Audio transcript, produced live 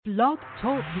Blog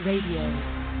Talk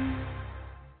Radio.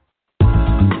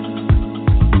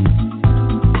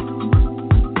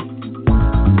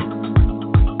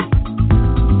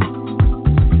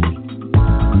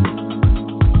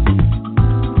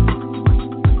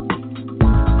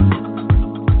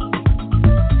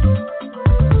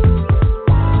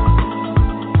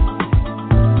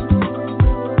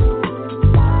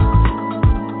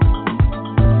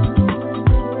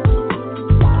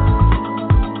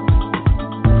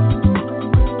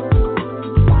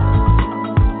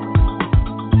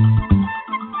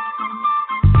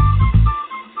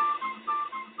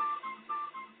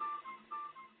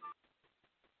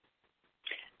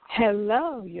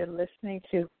 Hello, you're listening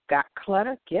to Got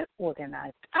Clutter, Get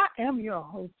Organized. I am your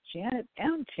host, Janet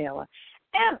M. Taylor,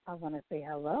 and I want to say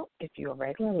hello if you're a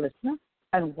regular listener,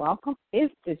 and welcome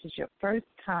if this is your first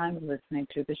time listening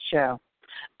to the show.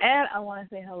 And I want to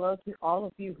say hello to all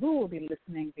of you who will be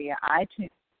listening via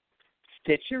iTunes,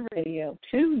 Stitcher Radio,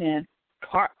 TuneIn,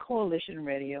 Park Coalition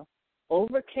Radio,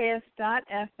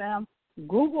 Overcast.fm,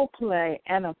 Google Play,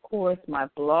 and, of course, my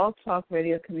Blog Talk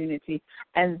Radio community,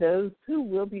 and those who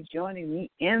will be joining me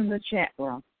in the chat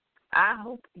room. I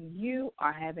hope you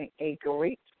are having a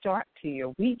great start to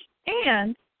your week,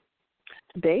 and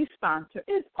today's sponsor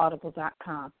is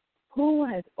Audible.com, who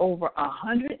has over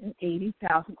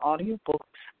 180,000 audiobooks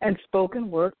and spoken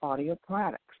word audio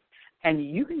products. And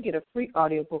you can get a free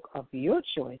audiobook of your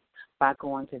choice by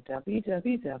going to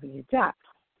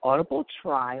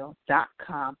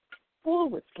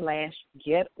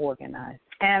www.audibletrial.com/get organized.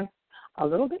 And a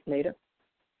little bit later,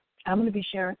 I'm going to be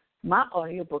sharing my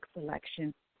audiobook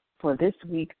selection for this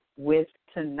week with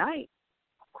tonight.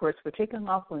 Of course, we're kicking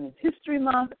off Women's History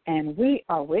Month, and we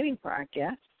are waiting for our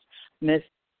guest, Miss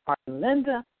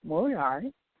Arlinda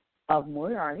Moriarty of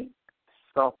Moriarty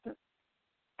Sculptor,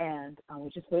 and we're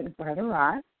just waiting for her to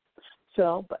arrive.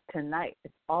 But tonight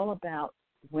it's all about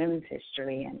women's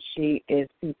history, and she is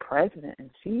the president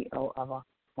and CEO of a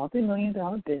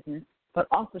multi-million-dollar business, but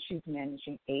also she's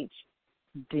managing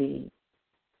ADHD.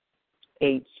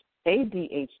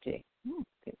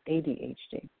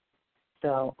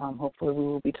 So hopefully we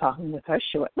will be talking with her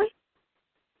shortly.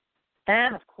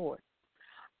 And, of course,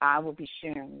 I will be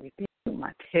sharing with you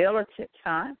my Taylor tip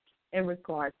time in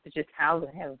regards to just how to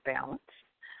have balance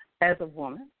as a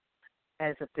woman,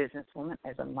 as a businesswoman,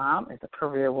 as a mom, as a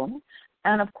career woman.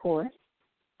 And, of course,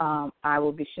 I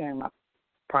will be sharing my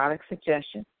product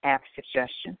suggestion, app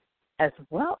suggestion, as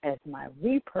well as my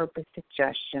repurpose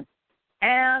suggestion.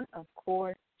 And, of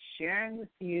course, sharing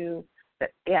with you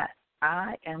that, yes,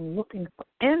 I am looking for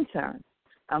interns.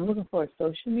 I'm looking for a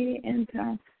social media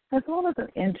intern as well as an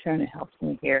intern that helps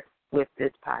me here with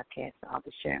this podcast. I'll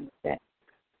be sharing that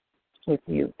with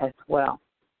you as well.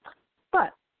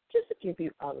 But just to give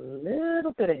you a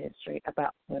little bit of history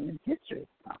about Women's History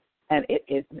Month, and it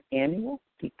is an annual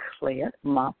declared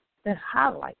month that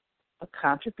highlights the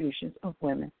contributions of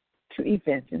women to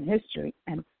events in history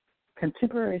and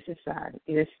contemporary society.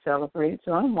 It is celebrated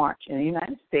in March in the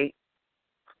United States,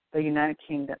 the United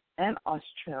Kingdom, and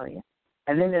Australia.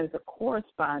 And then there's a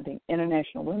corresponding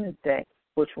International Women's Day,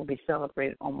 which will be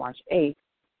celebrated on March 8th,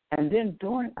 and then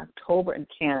during October in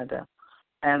Canada,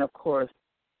 and, of course,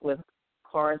 with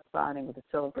corresponding with the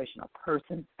celebration of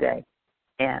Persons Day,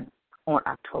 and on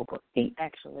October 8th,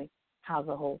 actually, how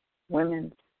the whole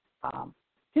Women's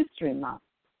History Month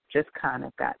just kind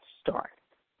of got started.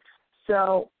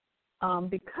 So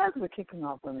because we're kicking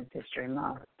off Women's History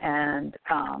Month, and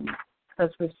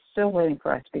because we're still waiting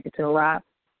for our speaker to arrive,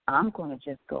 I'm going to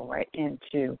just go right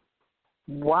into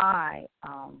why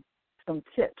some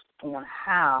tips on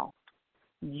how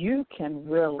you can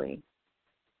really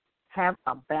have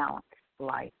a balanced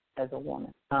life as a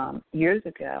woman. Years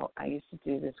ago, I used to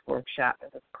do this workshop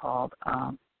that was called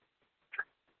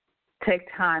Take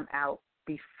Time Out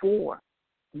Before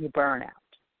You Burn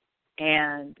Out.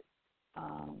 And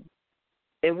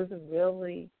it was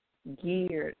really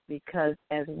geared because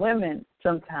as women,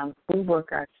 sometimes we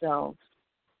work ourselves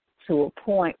to a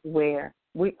point where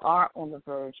we are on the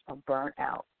verge of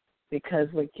burnout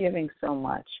because we're giving so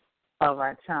much of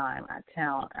our time, our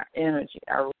talent, our energy,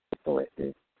 our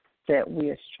resources, that we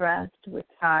are stressed, we're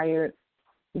tired,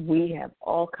 we have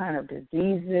all kind of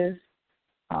diseases,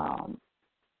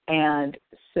 and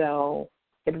so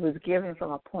it was given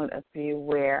from a point of view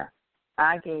where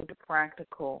I gave the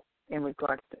practical in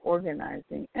regards to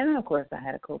organizing, and then, of course, I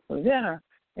had a co-presenter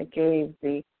that gave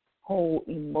the whole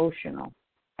emotional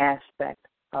aspect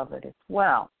of it as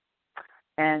well.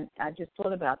 And I just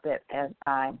thought about that as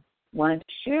I wanted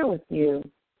to share with you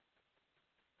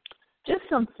just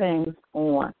some things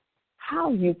on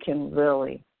how you can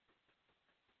really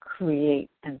create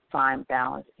and find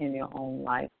balance in your own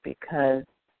life because,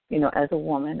 as a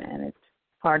woman, and it's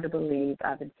hard to believe,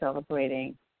 I'm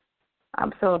celebrating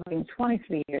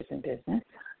 23 years in business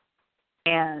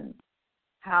and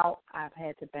how I've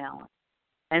had to balance.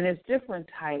 And there's different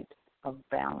types of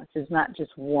balance. There's not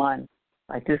just one,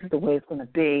 like this is the way it's going to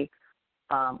be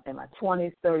in my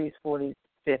 20s, 30s, 40s,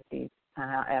 50s,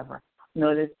 and however.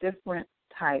 No, there's different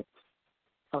types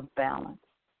of balance.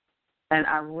 And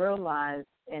I realized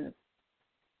in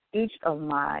each of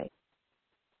my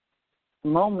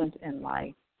moments in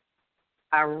life,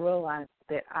 I realized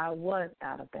that I was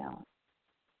out of balance.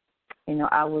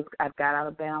 I got out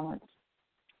of balance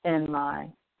in my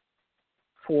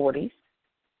 40s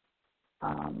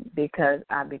because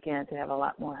I began to have a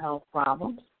lot more health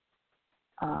problems.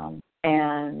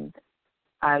 And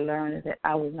I learned that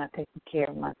I was not taking care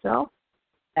of myself.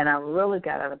 And I really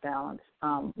got out of balance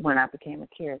when I became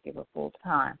a caregiver full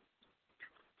time.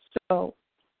 So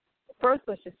first,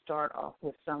 let's just start off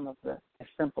with some of the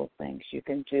simple things you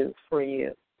can do for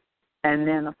you. And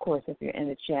then, of course, if you're in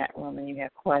the chat room and you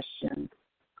have questions,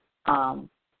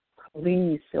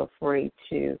 please feel free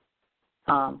to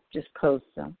just post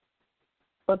them.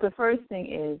 But the first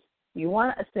thing is you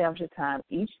want to establish a time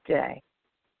each day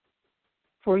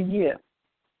for you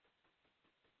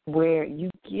where you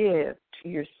give to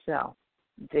yourself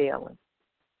daily.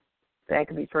 That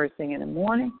could be first thing in the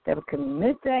morning, that could be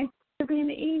midday, it could be in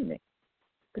the evening.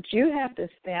 But you have to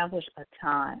establish a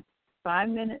time, 5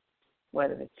 minutes,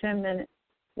 whether it's 10 minutes,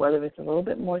 whether it's a little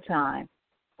bit more time,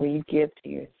 where you give to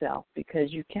yourself,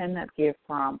 because you cannot give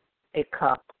from a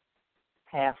cup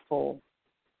half full,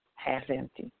 half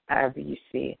empty, however you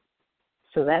see it.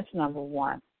 So that's number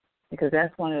one, because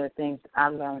that's one of the things I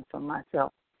learned from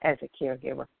myself as a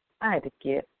caregiver. I had to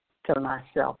give to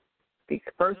myself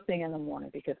first thing in the morning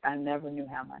because I never knew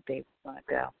how my day was going to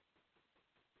go.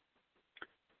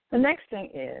 The next thing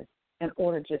is, in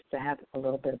order just to have a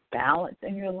little bit of balance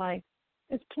in your life,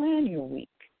 is plan your week.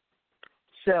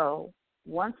 So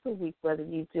once a week, whether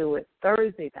you do it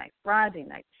Thursday night, Friday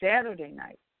night, Saturday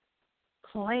night,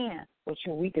 plan what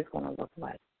your week is going to look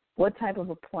like. What type of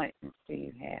appointments do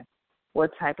you have?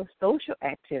 What type of social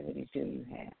activities do you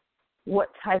have?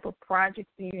 What type of projects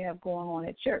do you have going on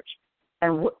at church?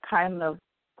 And what kind of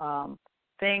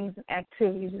things and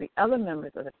activities do the other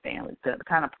members of the family, the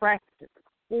kind of practices,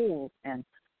 schools and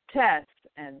tests,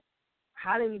 and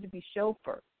how they need to be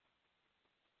chauffeured.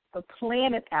 But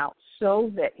plan it out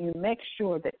so that you make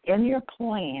sure that in your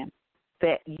plan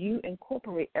that you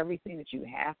incorporate everything that you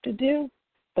have to do,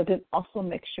 but then also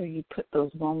make sure you put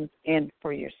those moments in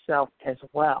for yourself as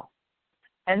well.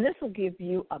 And this will give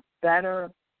you a better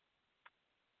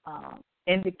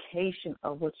indication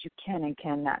of what you can and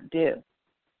cannot do,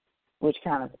 which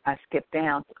kind of I skipped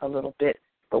down a little bit.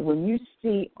 But when you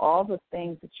see all the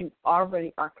things that you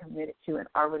already are committed to and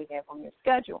already have on your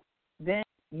schedule, then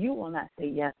you will not say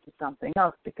yes to something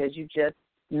else because you just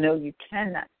know you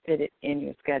cannot fit it in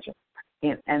your schedule.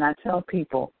 And I tell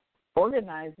people,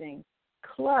 organizing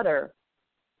clutter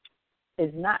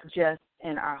is not just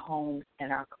in our homes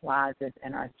and our closets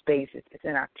and our spaces. It's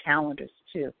in our calendars,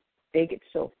 too. They get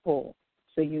so full.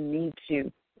 So you need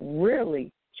to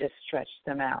really just stretch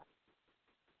them out.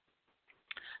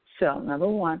 So, number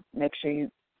one, make sure you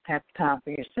have time for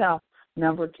yourself.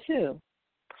 Number two,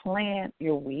 plan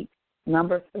your week.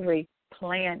 Number three,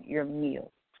 plan your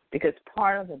meals, because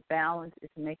part of the balance is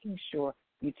making sure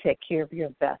you take care of your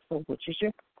vessel, which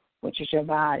is your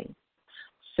body.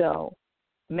 So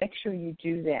make sure you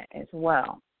do that as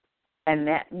well. And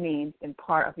that means in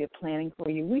part of your planning for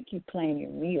your week, you plan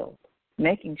your meals,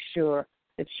 making sure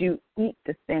that you eat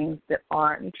the things that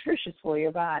are nutritious for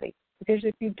your body. Because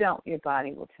if you don't, your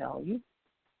body will tell you.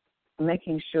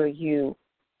 Making sure you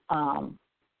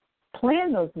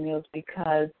plan those meals,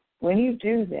 because when you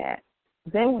do that,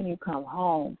 then when you come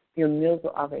home, your meals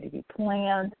will already be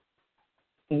planned.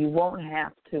 You won't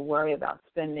have to worry about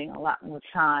spending a lot more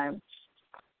time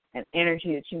and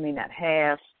energy that you may not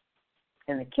have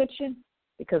in the kitchen,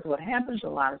 because what happens a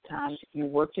lot of times, you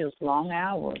work those long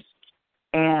hours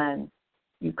and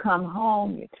you come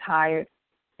home, you're tired,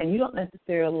 and you don't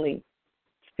necessarily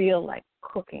feel like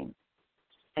cooking,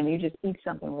 and you just eat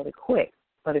something really quick.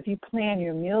 But if you plan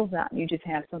your meals out and you just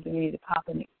have something you need to pop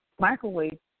in the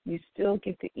microwave, you still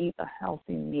get to eat a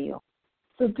healthy meal.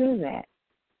 So do that.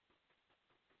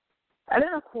 And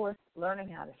then, of course, learning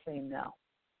how to say no.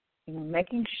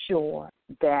 Making sure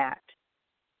that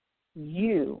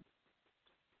you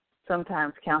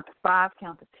sometimes count to 5,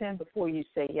 count to 10 before you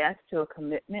say yes to a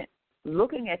commitment.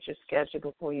 Looking at your schedule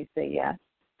before you say yes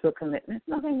to a commitment.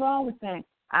 There's nothing wrong with saying,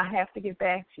 I have to get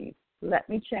back to you. let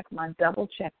me double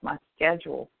check my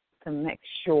schedule to make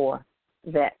sure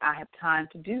that I have time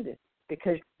to do this,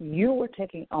 because you are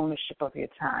taking ownership of your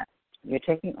time. You're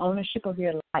taking ownership of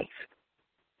your life.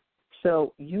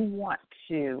 So you want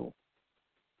to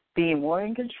be more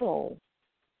in control,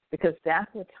 because that's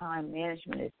what time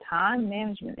management is. Time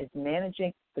management is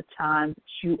managing the time that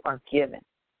you are given.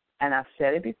 And I've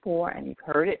said it before, and you've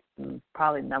heard it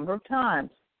probably a number of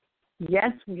times.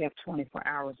 Yes, we have 24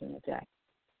 hours in a day.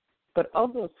 But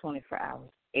of those 24 hours,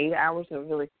 8 hours are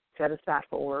really set aside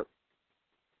for work.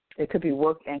 It could be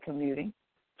work and commuting.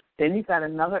 Then you've got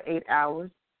another 8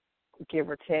 hours, give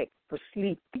or take, for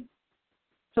sleeping.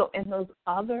 So in those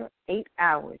other 8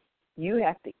 hours, you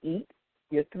have to eat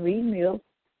your 3 meals.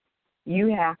 You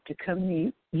have to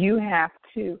commute. You have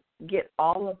to get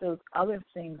all of those other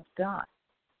things done.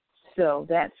 So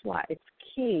that's why it's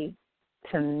key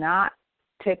to not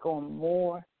take on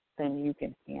more than you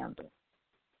can handle.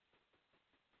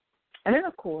 And then,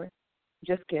 of course,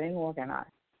 just getting organized,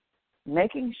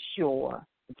 making sure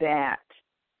that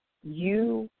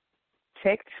you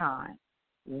take time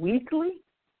weekly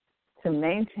to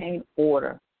maintain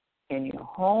order in your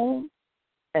home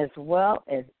as well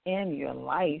as in your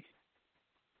life,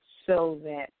 so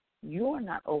that you're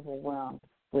not overwhelmed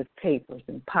with papers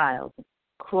and piles and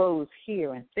clothes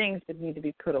here and things that need to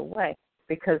be put away,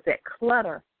 because that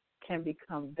clutter can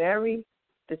become very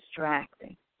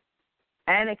distracting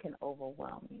and it can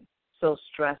overwhelm you. So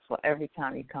stressful every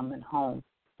time you come in home.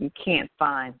 You can't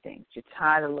find things. You're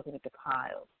tired of looking at the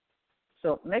piles.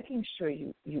 So making sure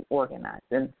you organize.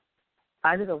 And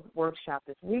I did a workshop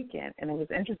this weekend, and it was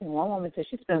interesting. One woman said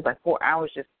she spends like 4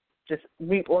 hours just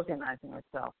reorganizing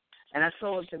herself. And I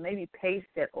told her to maybe pace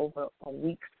that over a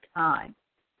week's time,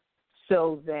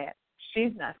 so that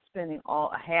she's not spending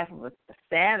half of a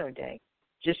Saturday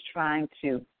just trying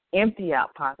to empty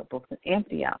out pocketbooks and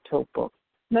empty out tote books.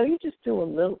 No, you just do a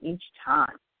little each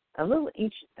time, a little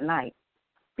each night,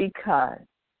 because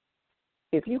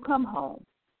if you come home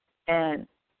and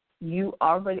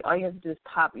all you have to do is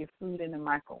pop your food in the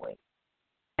microwave,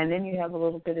 and then you have a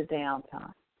little bit of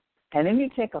downtime, and then you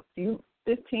take a few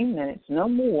 15 minutes, no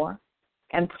more,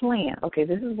 and plan, okay,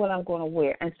 this is what I'm going to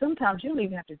wear. And sometimes you don't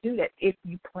even have to do that if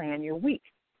you plan your week.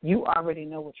 You already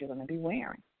know what you're going to be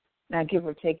wearing. Now, give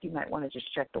or take, you might want to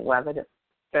just check the weather,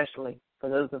 especially for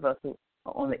those of us who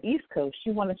are on the East Coast.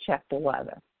 You want to check the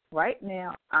weather. Right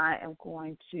now, I am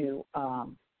going to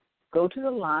go to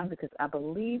the line because I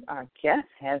believe our guest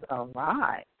has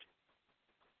arrived.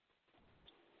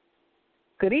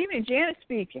 Good evening, Janet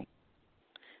speaking.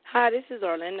 Hi, this is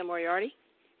Orlinda Moriarty.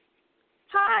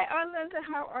 Hi, Orlinda,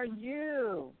 how are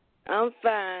you? I'm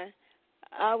fine.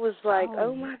 I was like,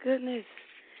 oh my goodness.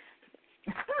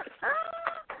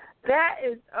 That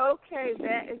is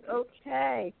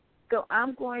okay. So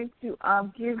I'm going to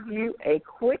give you a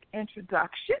quick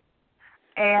introduction,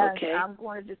 and I'm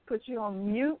going to just put you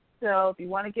on mute. So if you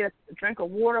want to get a drink of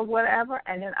water or whatever,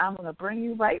 and then I'm going to bring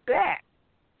you right back.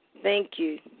 Thank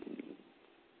you.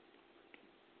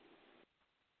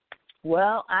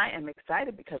 Well, I am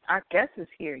excited because our guest is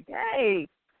here. Yay!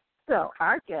 So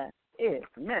our guest is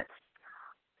Miss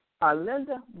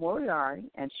Orlinda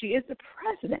Moriarty, and she is the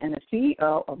president and the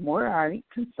CEO of Moriarty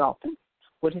Consulting,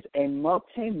 which is a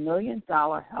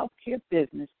multi-million-dollar healthcare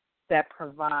business that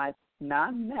provides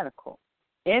non-medical,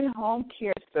 in-home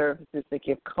care services that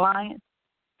give clients,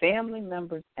 family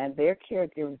members, and their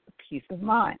caregivers a peace of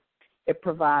mind. It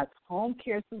provides home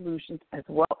care solutions as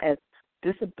well as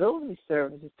disability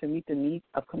services to meet the needs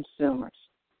of consumers,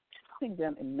 helping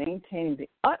them in maintaining the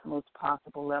utmost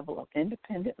possible level of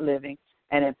independent living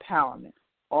and empowerment,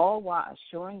 all while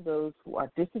assuring those who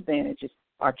are disadvantaged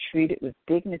are treated with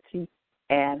dignity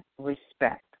and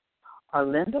respect.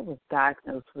 Orlinda was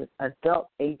diagnosed with adult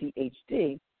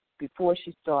ADHD before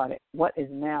she started what is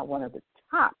now one of the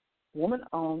top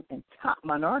woman-owned and top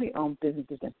minority-owned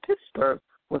businesses in Pittsburgh,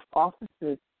 with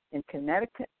offices in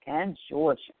Connecticut and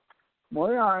Georgia.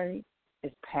 Moriarty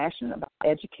is passionate about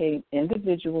educating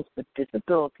individuals with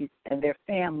disabilities and their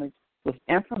families with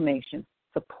information,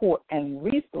 support, and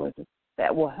resources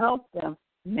that will help them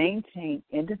maintain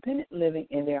independent living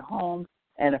in their homes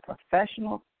in a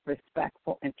professional,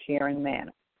 respectful, and caring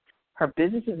manner. Her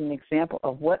business is an example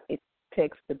of what it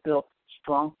takes to build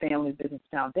strong family business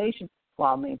foundation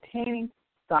while maintaining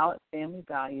solid family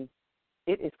values.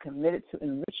 It is committed to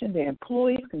enriching their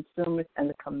employees, consumers, and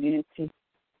the community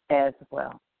as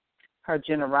well. Her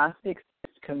generosity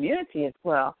extends to community as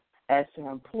well as to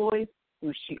her employees,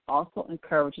 who she also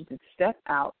encourages to step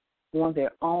out on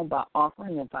their own by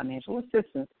offering them financial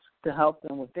assistance to help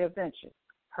them with their ventures.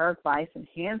 Her advice and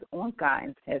hands-on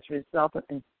guidance has resulted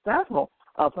in several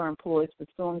of her employees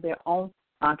pursuing their own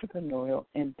entrepreneurial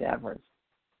endeavors.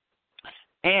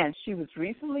 And she was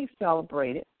recently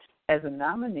celebrated as a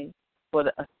nominee for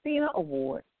the Athena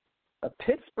Award. The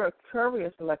Pittsburgh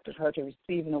Courier selected her to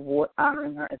receive an award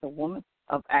honoring her as a woman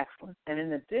of excellence. And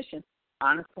in addition,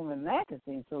 Honest Woman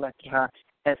magazine selected her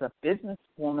as a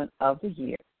businesswoman of the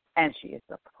year. And she is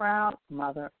a proud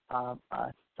mother of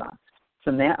a son.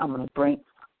 So now I'm going to bring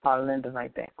Arlinda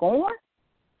right back on.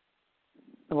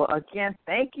 Well, again,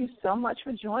 thank you so much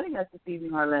for joining us this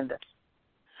evening, Arlinda.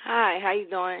 Hi, how you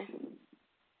doing?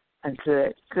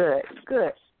 Good.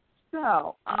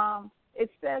 So, it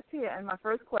says here, and my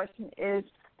first question is,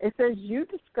 it says you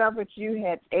discovered you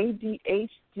had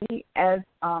ADHD as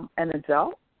an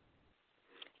adult?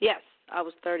 Yes, I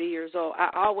was 30 years old. I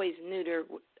always knew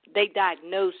they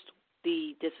diagnosed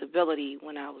the disability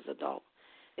when I was adult.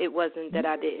 It wasn't that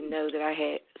I didn't know that I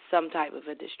had some type of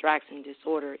a distraction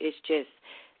disorder. It's just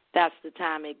that's the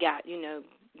time it got,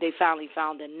 they finally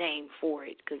found a name for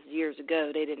it, because years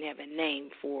ago they didn't have a name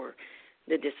for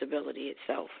the disability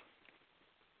itself.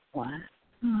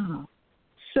 Wow.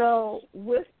 So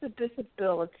with the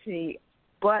disability,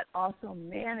 but also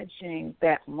managing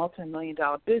that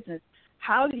multi-million-dollar business,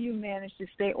 how do you manage to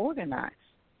stay organized?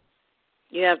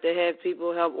 You have to have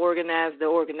people help organize the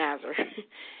organizer.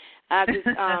 I just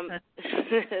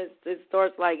it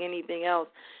starts like anything else.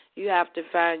 You have to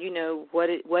find,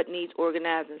 what needs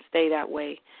organized and stay that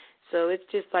way. So it's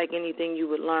just like anything you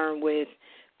would learn with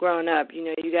growing up.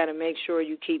 You got to make sure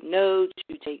you keep notes,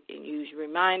 you take and use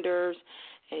reminders,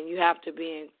 and you have to be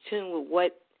in tune with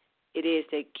what it is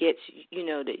that gets,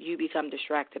 that you become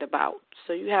distracted about.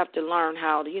 So you have to learn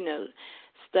how to,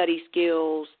 study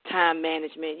skills, time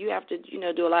management. You have to,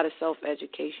 do a lot of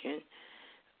self-education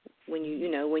when you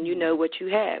know what you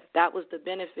have. That was the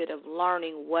benefit of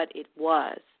learning what it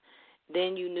was.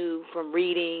 Then you knew from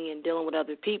reading and dealing with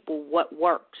other people what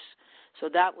works. So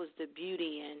that was the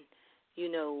beauty in,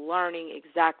 learning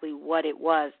exactly what it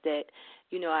was that,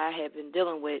 I have been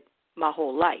dealing with my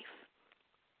whole life,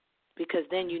 because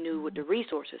then you knew what the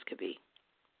resources could be.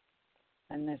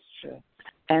 And that's true.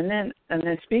 And then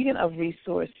speaking of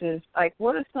resources, like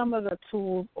what are some of the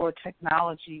tools or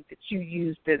technology that you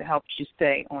use that helps you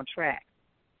stay on track?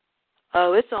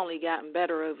 Oh, it's only gotten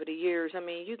better over the years. I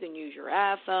mean, you can use your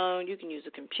iPhone, you can use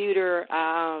a computer.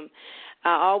 I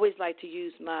always like to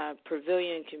use my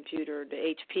Pavilion computer, the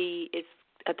HP. It's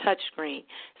a touch screen.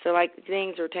 So, like,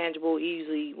 things are tangible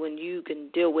easily when you can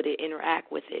deal with it,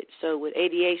 interact with it. So with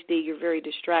ADHD, you're very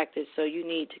distracted, so you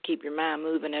need to keep your mind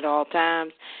moving at all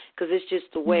times, because it's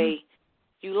just the way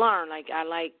you learn. Like, I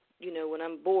like, when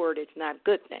I'm bored, it's not a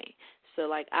good thing. So,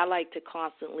 like, I like to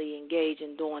constantly engage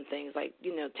in doing things, like,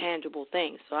 tangible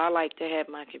things. So I like to have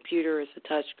my computer as a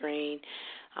touch screen.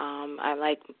 I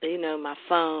like, my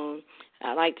phone.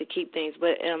 I like to keep things.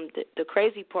 But the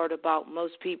crazy part about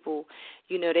most people,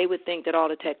 they would think that all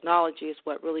the technology is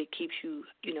what really keeps you,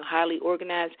 highly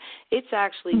organized. It's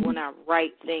actually when I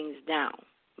write things down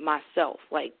myself,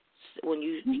 like when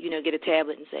you, get a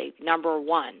tablet and say number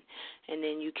 1, and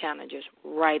then you kind of just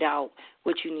write out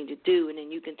what you need to do, and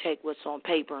then you can take what's on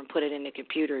paper and put it in the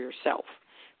computer yourself.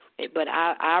 But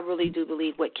I really do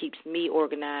believe what keeps me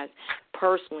organized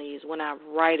personally is when I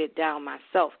write it down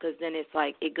myself, because then it's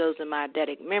like it goes in my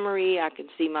eidetic memory. I can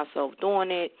see myself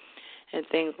doing it and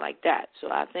things like that.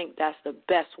 So I think that's the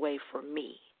best way for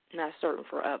me, not certain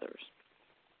for others.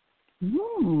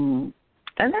 And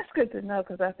that's good to know,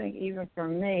 because I think even for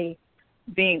me,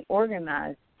 being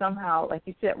organized, somehow, like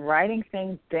you said, writing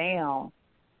things down,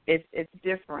 it's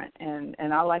different, and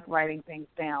I like writing things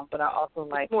down, but I also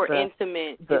like it's more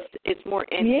intimate. It's more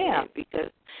intimate because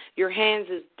your hands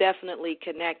is definitely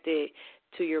connected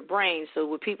to your brain. So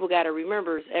what people got to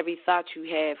remember is every thought you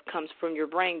have comes from your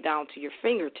brain down to your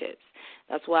fingertips.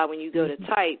 That's why when you go to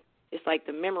type, it's like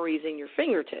the memories in your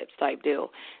fingertips type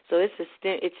deal. So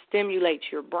it stimulates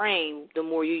your brain the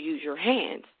more you use your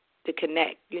hands to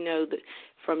connect,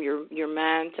 from your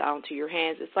mind down to your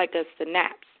hands. It's like a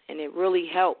synapse. And it really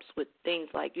helps with things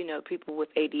like, people with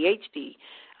ADHD.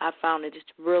 I found it just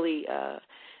really a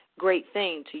great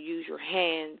thing to use your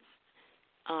hands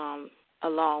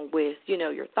along with,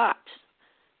 your thoughts.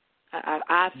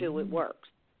 I feel it works.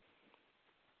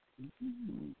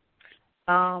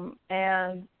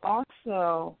 And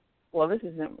also, well, this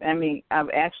isn't, I've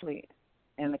actually,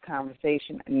 in the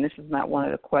conversation, and this is not one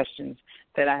of the questions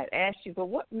that I had asked you, but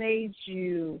what made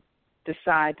you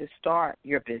decide to start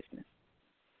your business?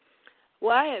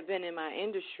 Well, I had been in my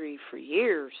industry for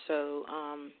years, so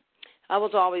I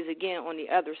was always, again, on the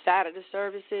other side of the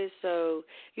services. So,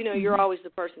 you're always the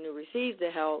person who receives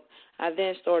the help. I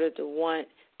then started to want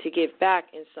to give back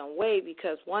in some way,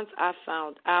 because once I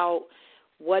found out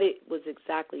what it was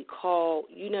exactly called,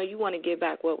 you want to give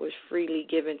back what was freely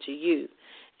given to you.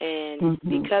 And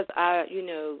because I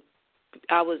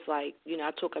was like,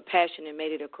 I took a passion and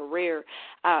made it a career.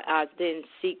 I then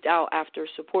seeked out after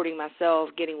supporting myself,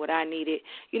 getting what I needed.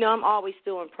 I'm always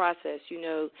still in process,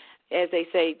 as they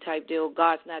say type deal,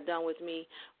 God's not done with me.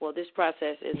 Well, this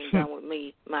process isn't done with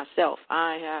me myself.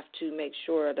 I have to make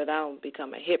sure that I don't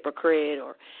become a hypocrite,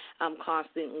 or I'm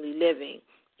constantly living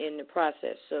in the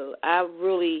process. So I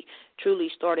really, truly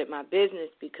started my business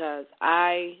because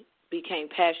I became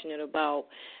passionate about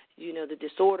the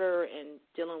disorder and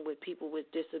dealing with people with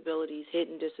disabilities,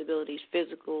 hidden disabilities,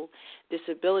 physical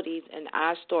disabilities, and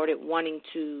I started wanting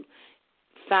to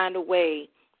find a way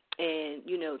and,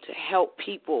 to help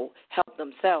people help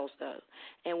themselves, though.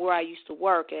 And where I used to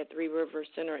work at Three Rivers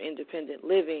Center Independent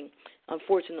Living,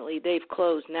 unfortunately, they've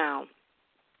closed now.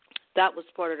 That was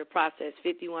part of the process.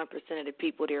 51% of the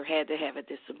people there had to have a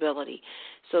disability.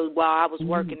 So while I was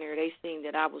working there, they seen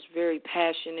that I was very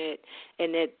passionate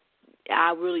and that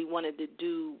I really wanted to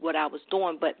do what I was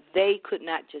doing, but they could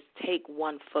not just take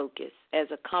one focus. As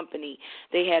a company,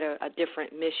 they had a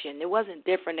different mission. It wasn't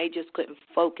different. They just couldn't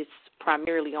focus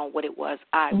primarily on what it was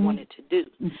I wanted to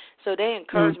do. So they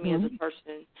encouraged me as a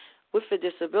person with a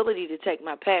disability to take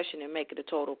my passion and make it a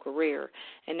total career,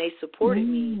 and they supported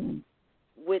me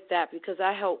with that because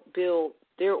I helped build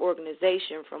their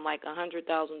organization from like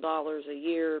 $100,000 a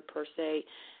year per se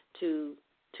to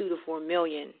 $2 to $4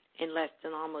 million in less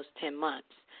than almost 10 months.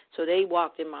 So they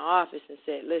walked in my office and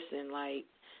said, listen, like,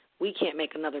 we can't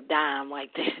make another dime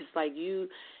like this. Like, you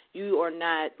are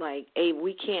not, like, hey,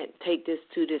 we can't take this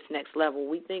to this next level.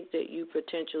 We think that you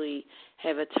potentially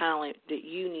have a talent that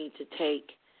you need to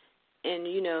take and,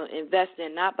 invest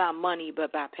in, not by money,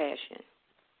 but by passion.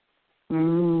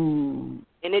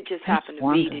 And it just happened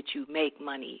to be that you make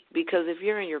money. Because if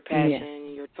you're in your passion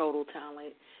and your total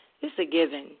talent, it's a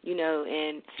given,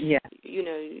 and,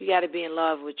 you got to be in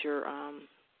love with your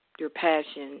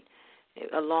passion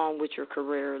along with your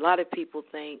career. A lot of people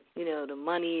think, the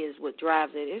money is what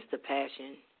drives it. It's the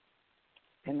passion.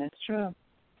 And that's true.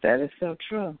 That is so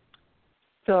true.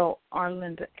 So,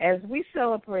 Arlinda, as we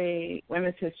celebrate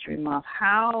Women's History Month,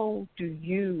 how do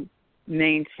you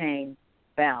maintain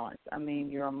balance? I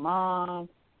mean, you're a mom,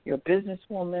 you're a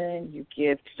businesswoman, you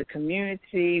give to the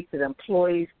community, to the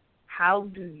employees. How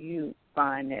do you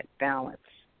find that balance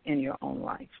in your own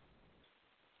life?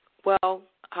 Well,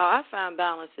 how I find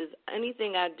balance is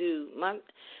anything I do.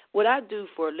 What I do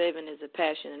for a living is a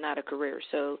passion and not a career.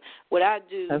 So what I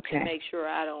do to make sure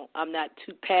I'm not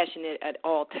too passionate at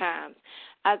all times,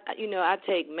 I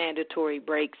take mandatory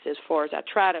breaks as far as I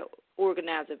try to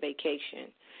organize a vacation.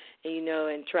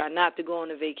 And try not to go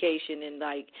on a vacation and,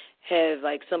 like, have,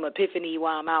 like, some epiphany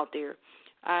while I'm out there.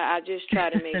 I just try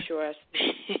to make sure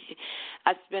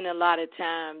I spend a lot of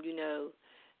time,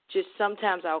 just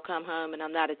sometimes I'll come home and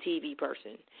I'm not a TV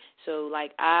person. So,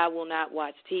 like, I will not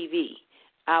watch TV.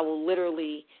 I will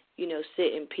literally,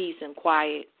 sit in peace and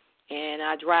quiet. And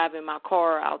I drive in my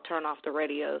car, I'll turn off the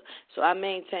radio. So I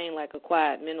maintain, like, a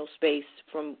quiet mental space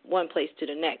from one place to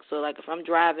the next. So, like, if I'm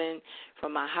driving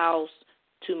from my house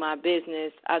to my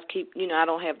business, I keep, I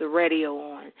don't have the radio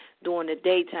on during the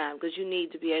daytime because you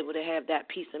need to be able to have that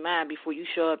peace of mind before you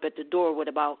show up at the door with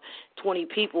about 20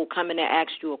 people coming to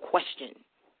ask you a question.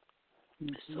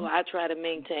 So I try to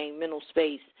maintain mental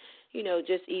space,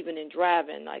 just even in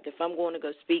driving. Like if I'm going to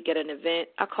go speak at an event,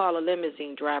 I call a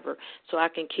limousine driver so I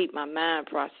can keep my mind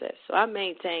processed. So I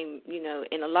maintain,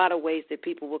 in a lot of ways that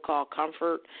people would call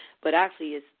comfort, but actually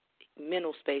it's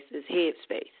mental space, it's head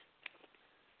space.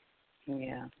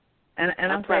 Yeah,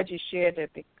 and I'm glad you shared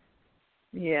that.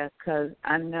 Because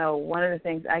I know one of the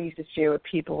things I used to share with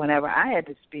people whenever I had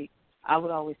to speak, I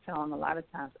would always tell them a lot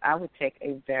of times I would take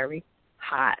a very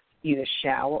hot either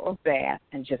shower or bath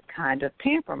and just kind of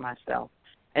pamper myself.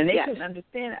 And they couldn't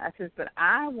understand it. I said, but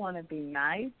I want to be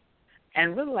nice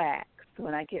and relaxed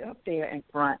when I get up there in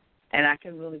front, and I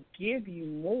can really give you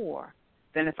more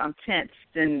than if I'm tensed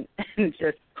and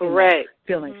just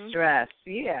feeling stressed.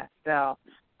 Yeah, so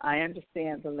I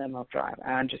understand the limo driver.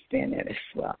 I understand that as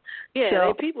well. Yeah,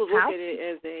 so people look at it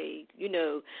as a,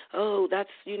 that's,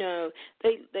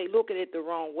 they look at it the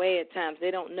wrong way at times. They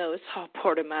don't know it's all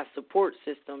part of my support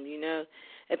system,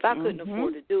 If I couldn't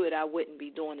afford to do it, I wouldn't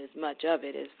be doing as much of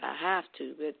it as I have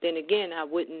to. But then again, I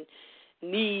wouldn't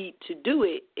need to do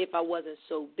it if I wasn't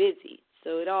so busy.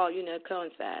 So it all,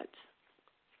 coincides.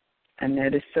 And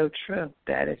that is so true.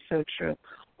 That is so true.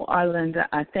 Well, Arlinda,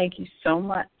 I thank you so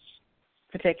much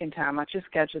for taking time out your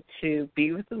schedule to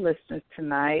be with the listeners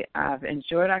tonight. I've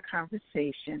enjoyed our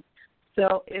conversation.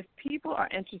 So if people are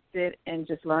interested in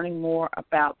just learning more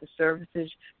about the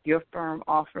services your firm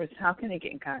offers, how can they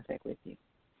get in contact with you?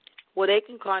 Well, they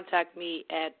can contact me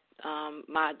at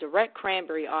my direct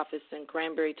Cranberry office in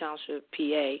Cranberry Township,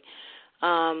 PA,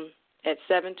 at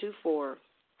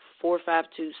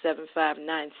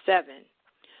 724-452-7597.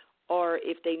 Or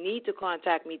if they need to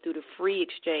contact me through the free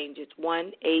exchange, it's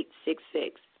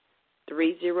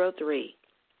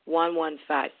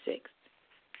 1-866-303-1156.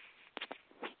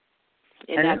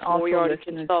 And that's Moriarty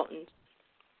Consultants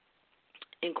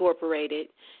Incorporated.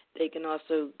 They can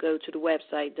also go to the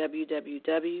website,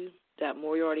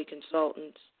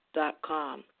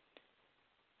 www.moriartyconsultants.com,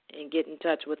 and get in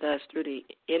touch with us through the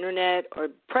Internet or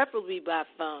preferably by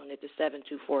phone at the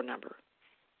 724 number.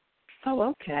 Oh,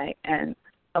 okay. And,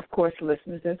 of course,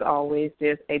 listeners, as always,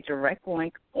 there's a direct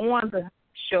link on the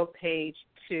show page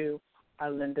to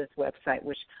Arlinda's website,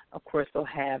 which, of course, will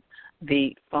have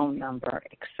the phone number,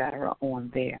 et cetera,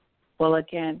 on there. Well,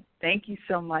 again, thank you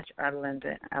so much,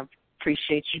 Arlinda. I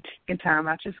appreciate you taking time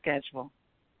out your schedule.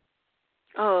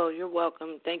 Oh, you're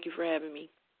welcome. Thank you for having me.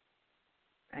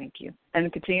 Thank you.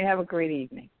 And continue to have a great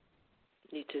evening.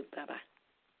 You too. Bye-bye.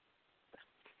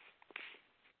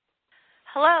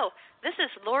 Hello, this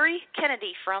is Lori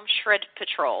Kennedy from Shred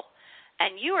Patrol,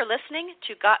 and you are listening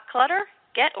to Got Clutter?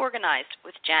 Get Organized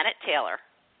with Janet Taylor.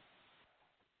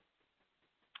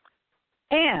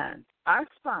 And our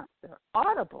sponsor,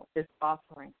 Audible, is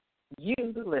offering you,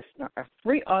 the listener, a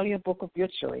free audiobook of your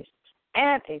choice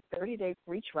and a 30-day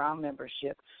free trial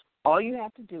membership. All you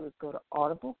have to do is go to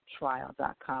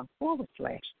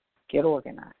audibletrial.com/get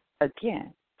organized.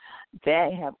 Again,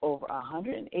 they have over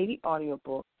 180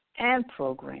 audiobooks and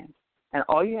programs, and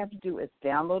all you have to do is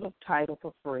download a title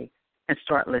for free and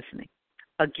start listening.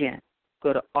 Again,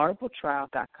 go to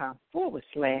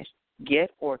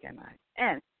audibletrial.com/get organized.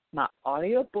 And my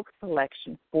audiobook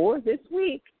selection for this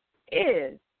week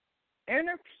is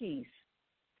Inner Peace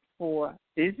for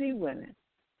Busy Women,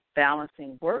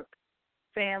 Balancing Work,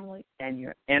 Family, and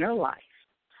Your Inner Life.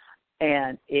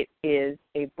 And it is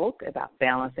a book about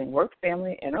balancing work,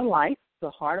 family, and inner life,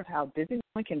 the heart of how busy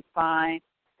women can find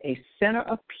a center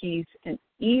of peace, and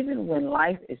even when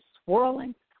life is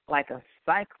swirling like a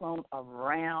cyclone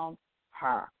around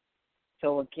her.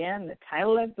 So again, the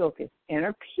title of the book is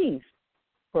Inner Peace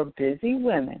for Busy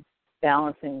Women,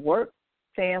 Balancing Work,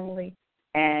 Family,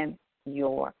 and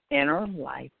Your Inner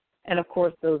Life. And, of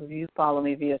course, those of you who follow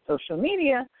me via social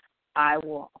media, I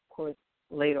will, of course,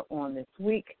 later on this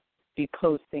week be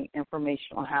posting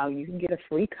information on how you can get a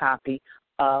free copy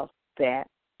of that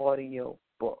audio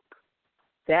book.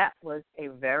 That was a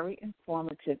very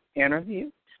informative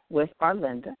interview with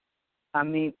Arlinda. I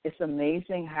mean, it's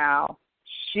amazing how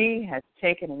she has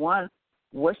taken what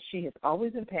she has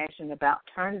always been passionate about,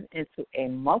 turned it into a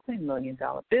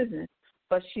multi-million-dollar business,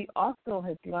 but she also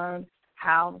has learned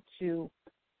how to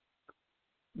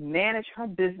manage her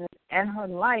business and her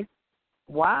life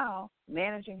while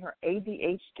managing her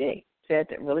ADHD. Said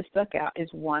that really stuck out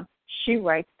is one, she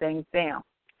writes things down.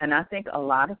 And I think a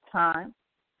lot of times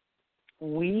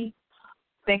we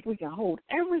think we can hold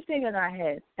everything in our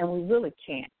heads, and we really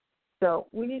can't. So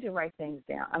we need to write things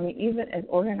down. I mean, even as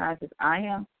organized as I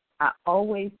am, I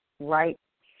always write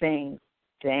things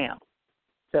down.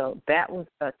 So that was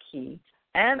a key.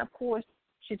 And, of course,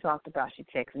 she talked about she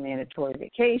takes mandatory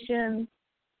vacations,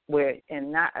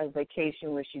 and not a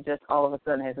vacation where she just all of a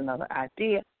sudden has another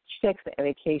idea. She takes a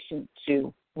vacation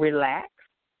to relax.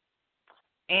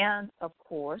 And, of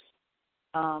course,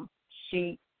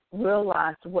 she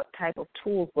realized what type of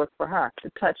tools work for her. The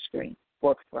touch screen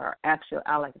works for her. Actually,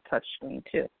 I like the touch screen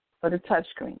too, but the touch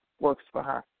screen works for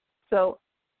her. So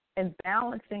in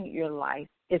balancing your life,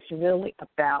 it's really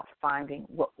about finding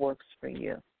what works for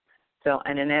you. So,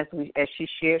 and then as she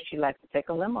shares, she likes to take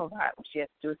a limo ride when she has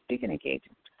to do a speaking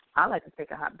engagement. I like to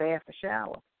take a hot bath or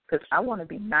shower because I want to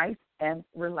be nice and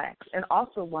relaxed. And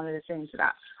also one of the things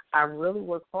that I really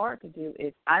work hard to do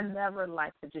is I never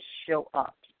like to just show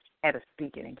up at a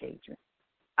speaking engagement.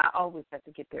 I always have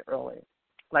to get there earlier.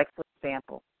 Like, for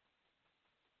example,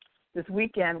 this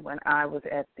weekend when I was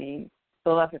at the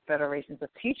Philadelphia Federations of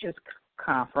Teachers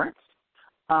Conference,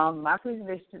 my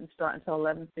presentation didn't start until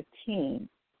 11:15.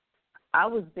 I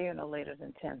was there no later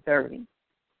than 10:30.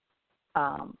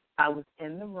 I was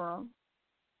in the room,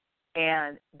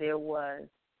 and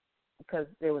because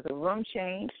there was a room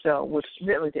change, so which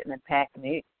really didn't impact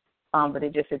me, but they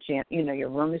just said, your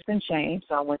room has been changed.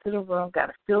 So I went to the room, got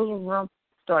to fill the room,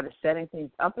 started setting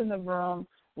things up in the room,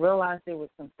 realized there were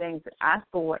some things that I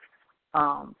thought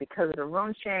because of the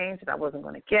room change that I wasn't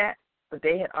going to get, but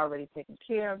they had already taken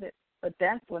care of it. But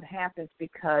that's what happens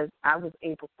because I was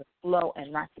able to flow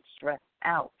and not get stressed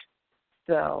out.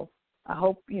 So I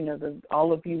hope,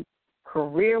 all of you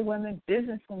career women,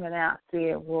 business women out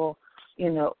there will,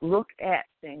 look at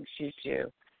things you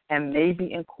do and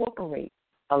maybe incorporate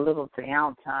a little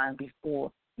downtime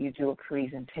before you do a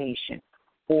presentation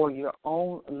or your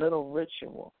own little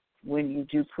ritual when you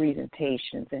do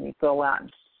presentations and you go out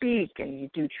and speak and you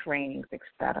do trainings,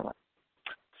 etc.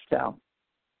 So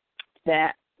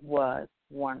that was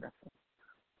wonderful.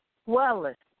 Well,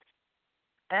 listen,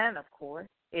 and of course,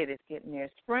 it is getting near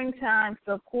springtime,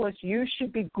 so of course you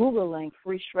should be Googling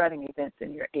free shredding events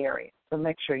in your area. So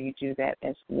make sure you do that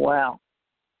as well.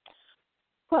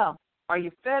 Well, are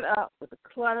you fed up with the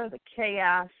clutter, the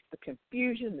chaos, the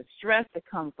confusion, the stress that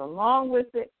comes along with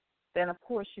it? Then, of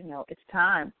course, it's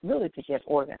time really to get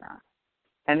organized.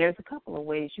 And there's a couple of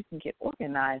ways you can get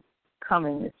organized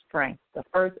coming this spring. The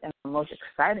first and the most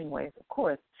exciting way, of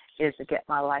course, is to Get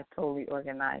My Life Totally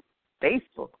Organized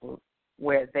Facebook group,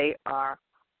 where they are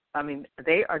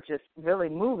just really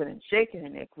moving and shaking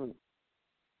in their group.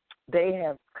 They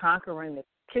have conquering the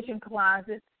kitchen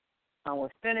closet. We're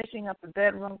finishing up the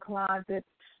bedroom closet.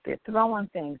 They're throwing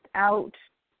things out.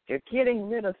 They're getting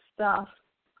rid of stuff.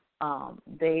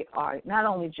 They are not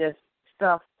only just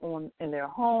stuff in their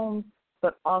homes,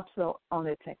 but also on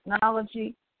their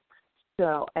technology.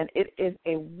 So, and it is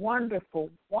a wonderful,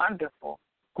 wonderful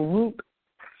group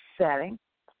setting.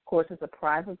 Of course, it's a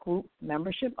private group,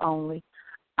 membership only.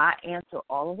 I answer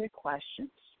all of their questions.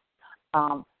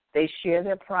 They share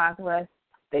their progress.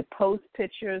 They post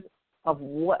pictures of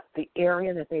what the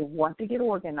area that they want to get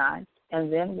organized.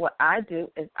 And then what I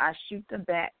do is I shoot them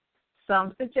back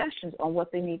some suggestions on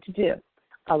what they need to do.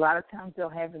 A lot of times they'll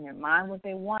have in their mind what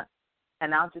they want,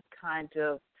 and I'll just kind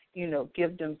of,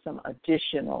 give them some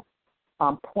additional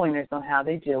pointers on how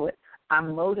they do it. I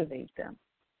motivate them.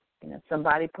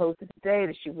 Somebody posted today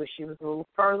that she wished she was a little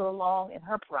further along in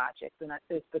her project, and I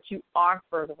said, but you are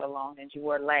further along than you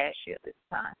were last year this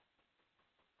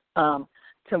time.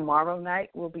 Tomorrow night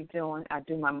I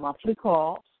do my monthly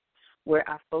calls where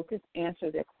I answer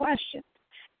their questions.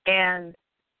 And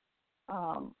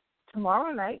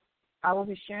tomorrow night I will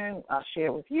be sharing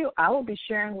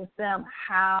with them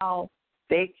how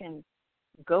they can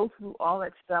go through all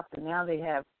that stuff that now they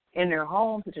have in their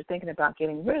homes that you're thinking about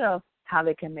getting rid of, how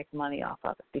they can make money off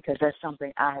of it, because that's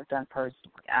something I have done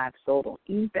personally. I've sold on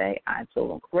eBay. I've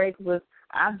sold on Craigslist.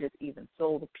 I've just even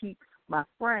sold to my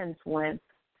friends when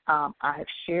I have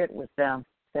shared with them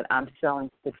that I'm selling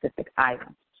specific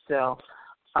items. So,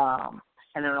 and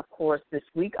then, of course, this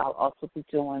week I'll also be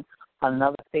doing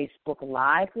another Facebook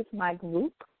Live with my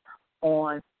group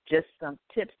on just some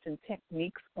tips and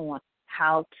techniques on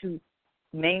how to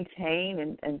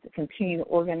maintain and continue to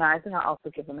organize, and I'll also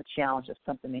give them a challenge of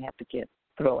something they have to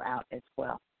throw out as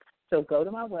well. So go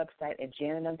to my website at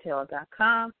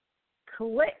janetmtaylor.com,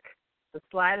 click the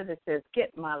slider that says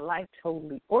Get My Life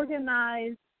Totally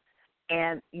Organized,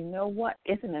 and you know what?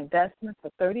 It's an investment for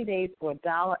 30 days for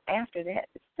 $1. After that,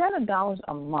 it's $7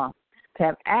 a month to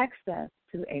have access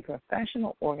to a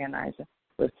professional organizer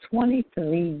with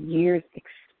 23 years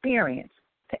experience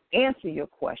to answer your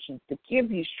questions, to give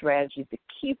you strategies, to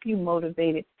keep you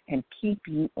motivated and keep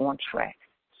you on track.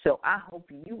 So I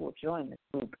hope you will join this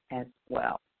group as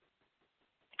well.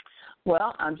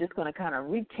 Well, I'm just going to kind of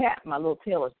recap my little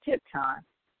Taylor's tip time.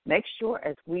 Make sure,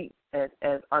 as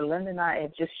Arlinda and I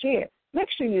have just shared, make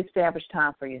sure you establish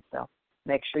time for yourself.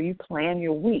 Make sure you plan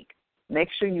your week. Make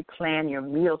sure you plan your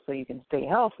meals so you can stay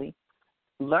healthy.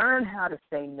 Learn how to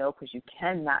say no, because you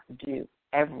cannot do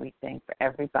everything for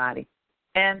everybody.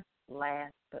 And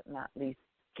last but not least,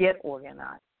 get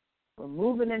organized. We're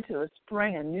moving into a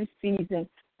spring, a new season,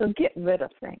 so get rid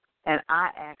of things. And I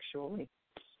actually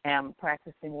am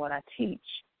practicing what I teach,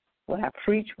 what I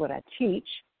preach, what I teach.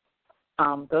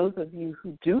 Those of you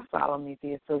who do follow me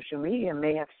via social media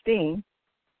may have seen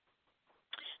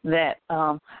that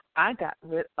I got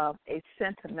rid of a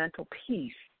sentimental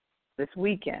piece this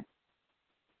weekend.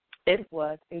 It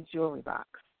was a jewelry box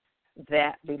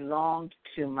that belonged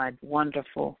to my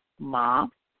wonderful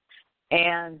mom.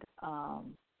 And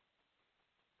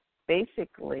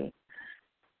basically,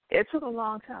 it took a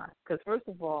long time because, first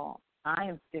of all, I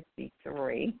am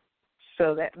 53,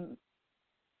 so that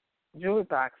jewelry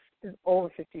box is over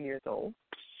 50 years old.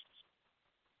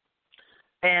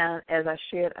 And as I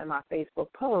shared in my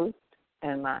Facebook post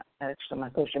and my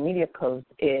social media post,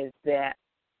 is that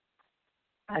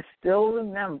I still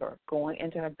remember going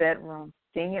into her bedroom,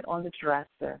 seeing it on the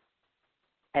dresser,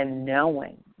 and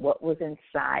knowing what was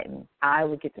inside, and I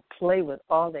would get to play with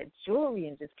all that jewelry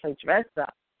and just play dress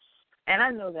up. And I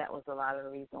know that was a lot of the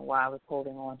reason why I was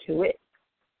holding on to it.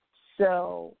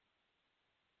 So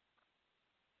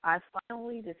I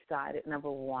finally decided,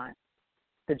 number one,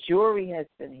 the jewelry has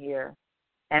been here,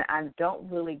 and I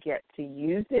don't really get to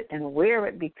use it and wear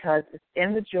it because it's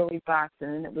in the jewelry box,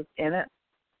 and then it was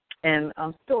in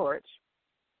storage.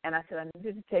 And I said I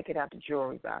needed to take it out the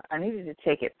jewelry box. I needed to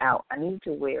take it out. I needed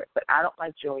to wear it. But I don't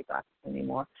like jewelry boxes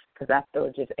anymore because I feel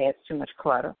it just adds too much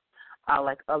clutter. I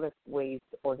like other ways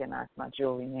to organize my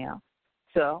jewelry now.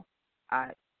 So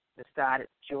I decided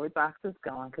jewelry box is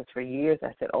gone because for years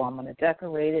I said, I'm going to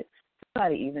decorate it.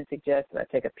 Somebody even suggested I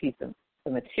take a piece of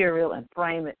the material and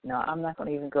frame it. No, I'm not going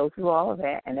to even go through all of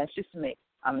that, and that's just me.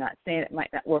 I'm not saying it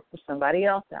might not work for somebody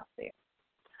else out there.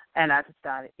 And I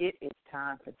decided it is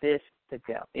time for this to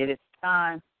go. It is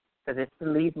time for this to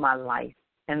leave my life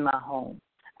and my home.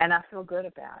 And I feel good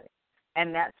about it.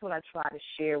 And that's what I try to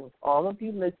share with all of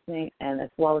you listening and as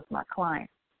well as my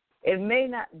clients. It may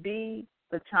not be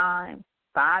the time,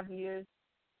 5 years,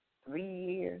 3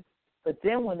 years, but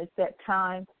then when it's that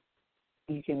time,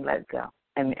 you can let it go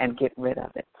and get rid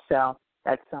of it. So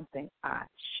that's something I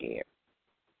share.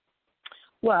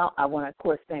 Well, I want to, of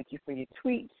course, thank you for your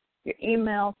tweets, your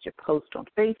emails, your posts on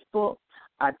Facebook.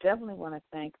 I definitely want to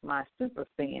thank my super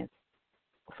fans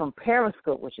from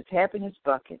Periscope, which is Happiness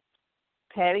Bucket,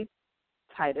 Patty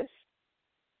Titus,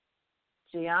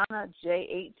 Gianna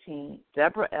J18,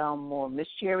 Deborah L. Moore, Miss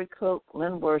Sherry Cook,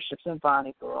 Lynn Worships, and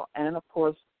Bonnie Girl. And, of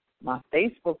course, my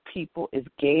Facebook people is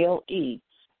Gail E.,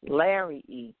 Larry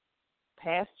E.,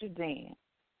 Pastor Dan,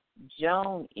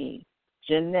 Joan E.,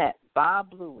 Jeanette,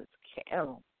 Bob Lewis,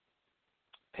 Carol,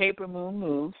 Paper Moon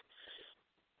Moves,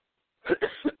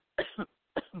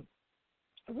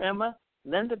 Rema,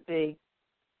 Linda B.,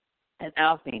 and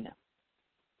Alvina.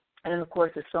 And, of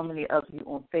course, there's so many of you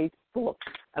on Facebook,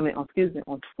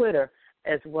 on Twitter,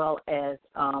 as well as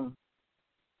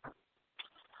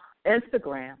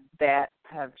Instagram that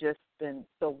have just been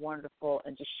so wonderful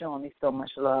and just showing me so much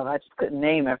love. I just couldn't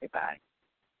name everybody.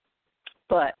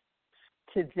 But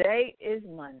today is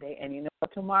Monday, and you know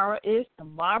what tomorrow is?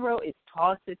 Tomorrow is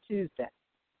Toss It Tuesday.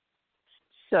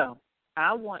 So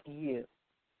I want you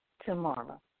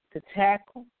tomorrow to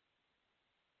tackle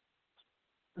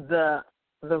the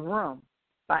room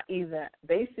by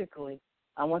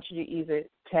I want you to either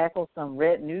tackle some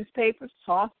red newspapers,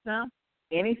 toss them,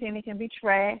 anything that can be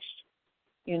trashed.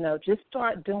 Just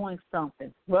start doing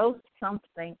something. Throw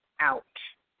something out.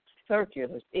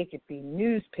 Circulars. It could be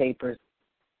newspapers.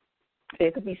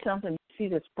 It could be something you see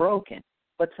that's broken.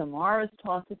 But tomorrow's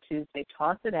Toss It Tuesday.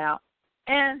 Toss it out.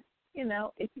 And,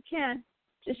 if you can,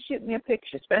 just shoot me a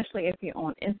picture, especially if you're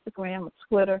on Instagram or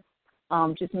Twitter.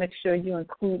 Just make sure you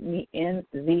include me in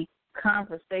the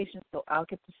conversation so I'll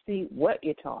get to see what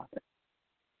you're tossing.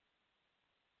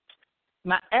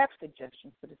 My app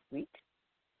suggestion for this week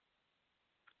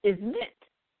is Mint.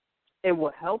 It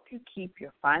will help you keep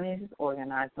your finances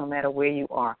organized no matter where you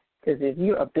are. Because if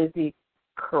you're a busy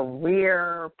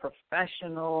career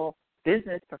professional,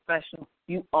 business professional,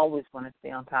 you always want to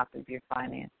stay on top of your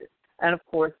finances. And, of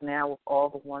course, now with all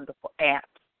the wonderful apps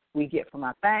we get from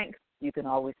our banks, you can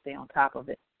always stay on top of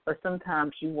it. But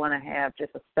sometimes you want to have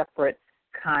just a separate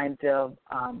kind of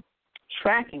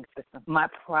tracking system. My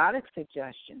product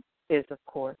suggestion is, of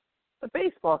course, the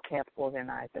baseball cap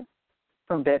organizer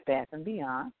from Bed Bath &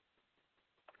 Beyond.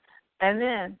 And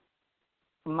then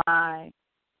my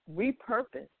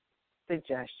repurpose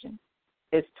suggestion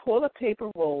is toilet paper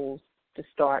rolls to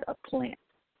start a plant.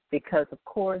 Because, of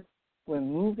course, we're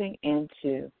moving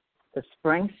into the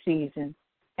spring season.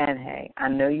 And, hey, I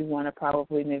know you want to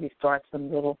probably maybe start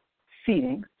some little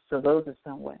seedings, so those are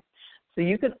some ways. So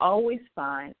you can always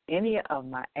find any of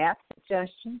my app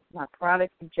suggestions, my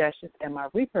product suggestions, and my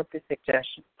repurpose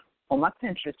suggestions on my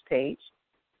Pinterest page.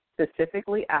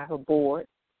 Specifically, I have a board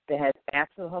that has apps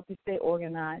that will help you stay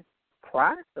organized,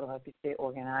 products that will help you stay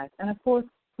organized, and, of course,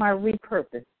 my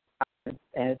repurpose options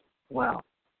as well.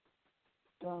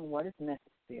 Doing what is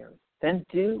necessary. Then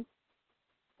do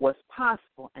what's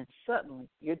possible, and suddenly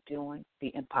you're doing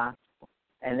the impossible.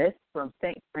 And this from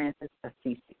St. Francis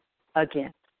Assisi.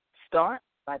 Again, start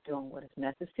by doing what is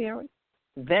necessary,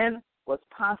 then what's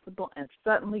possible, and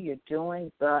suddenly you're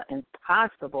doing the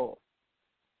impossible.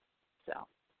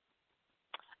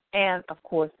 And, of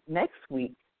course, next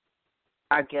week,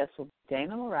 our guest will be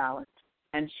Dana Morales,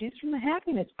 and she's from the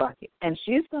Happiness Bucket, and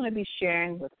she's going to be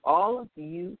sharing with all of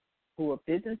you who are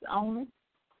business owners,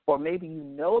 or maybe you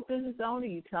know a business owner,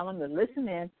 you tell them to listen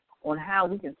in on how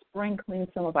we can spring clean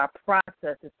some of our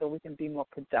processes so we can be more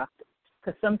productive.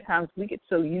 because sometimes we get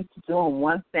so used to doing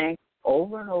one thing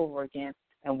over and over again,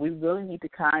 and we really need to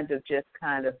kind of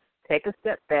take a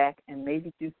step back and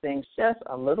maybe do things just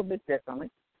a little bit differently.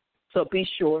 So be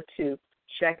sure to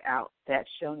check out that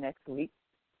show next week.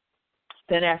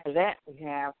 Then after that, we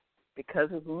have, because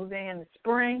we're moving in the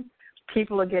spring,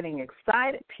 people are getting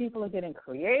excited, people are getting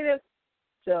creative.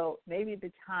 So maybe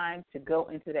the time to go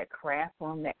into that craft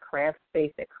room, that craft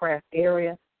space, that craft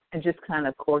area, and just kind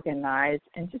of organize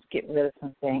and just get rid of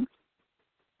some things.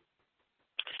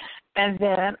 And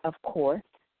then, of course,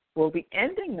 we'll be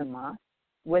ending the month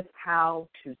with how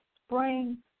to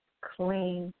spring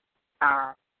clean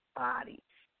our bodies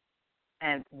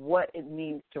and what it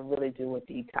means to really do a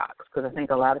detox, because I think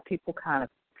a lot of people kind of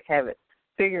have it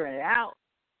figuring it out,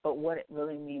 but what it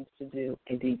really means to do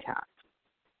a detox.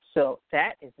 So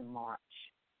that is in March.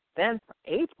 Then for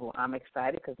April, I'm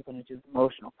excited because we're going to do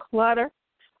emotional clutter.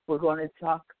 We're going to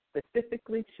talk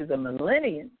specifically to the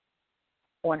millennials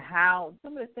on how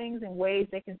some of the things and ways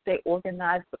they can stay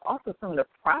organized, but also some of the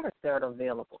products that are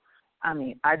available. I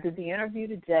mean, I did the interview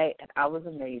today, and I was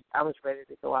amazed. I was ready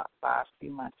to go outside see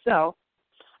myself.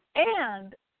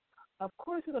 And, of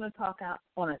course, we're going to talk out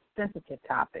on a sensitive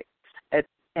topic at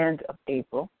the end of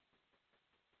April,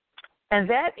 and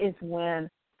that is when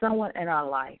someone in our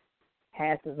life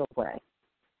passes away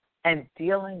and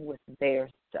dealing with their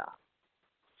stuff.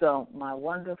 So my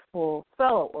wonderful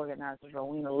fellow organizer,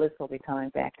 Rowena Liss, will be coming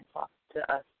back and talking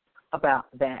to us about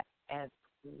that as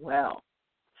well.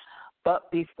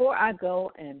 But before I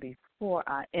go and before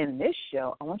I end this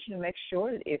show, I want you to make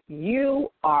sure that if you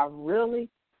are really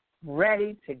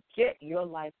ready to get your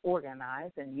life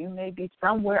organized, and you may be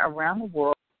somewhere around the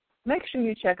world, make sure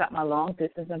you check out my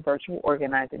long-distance and virtual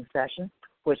organizing session,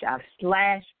 which I've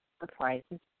slashed the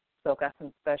prices, so got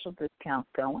some special discounts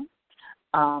going.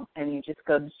 And you just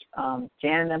go to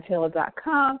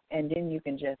janetmtaylor.com, and then you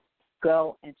can just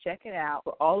go and check it out.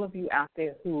 For all of you out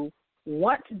there who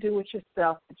want to do it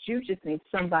yourself, but you just need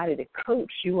somebody to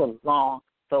coach you along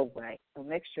the way. So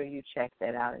make sure you check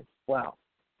that out as well.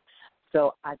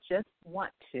 So I just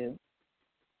want to,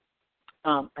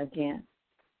 again,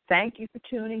 thank you for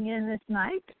tuning in this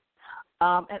night.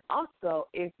 And also,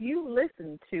 if you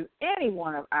listen to any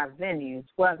one of our venues,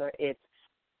 whether it's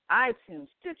iTunes,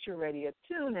 Stitcher Radio,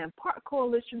 TuneIn, Park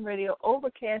Coalition Radio,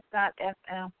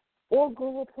 Overcast.fm, or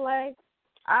Google Play,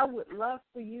 I would love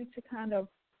for you to kind of,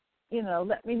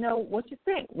 let me know what you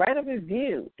think. Write a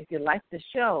review. If you like the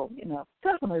show,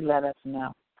 definitely let us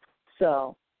know.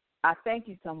 So I thank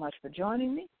you so much for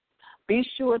joining me. Be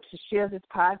sure to share this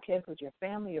podcast with your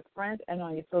family, your friends, and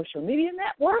on your social media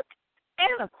network.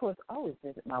 And, of course, always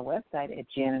visit my website at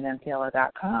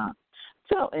janetmtaylor.com.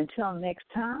 So until next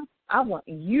time, I want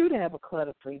you to have a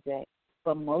clutter-free day,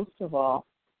 but most of all,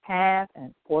 have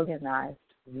an organized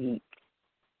week.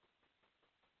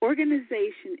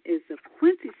 Organization is a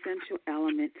quintessential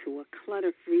element to a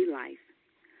clutter-free life.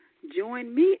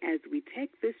 Join me as we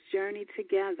take this journey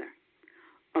together.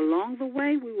 Along the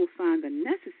way, we will find the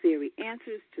necessary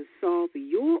answers to solve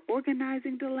your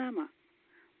organizing dilemma.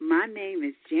 My name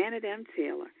is Janet M.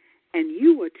 Taylor, and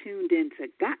you are tuned in to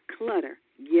Got Clutter,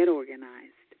 Get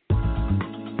Organized.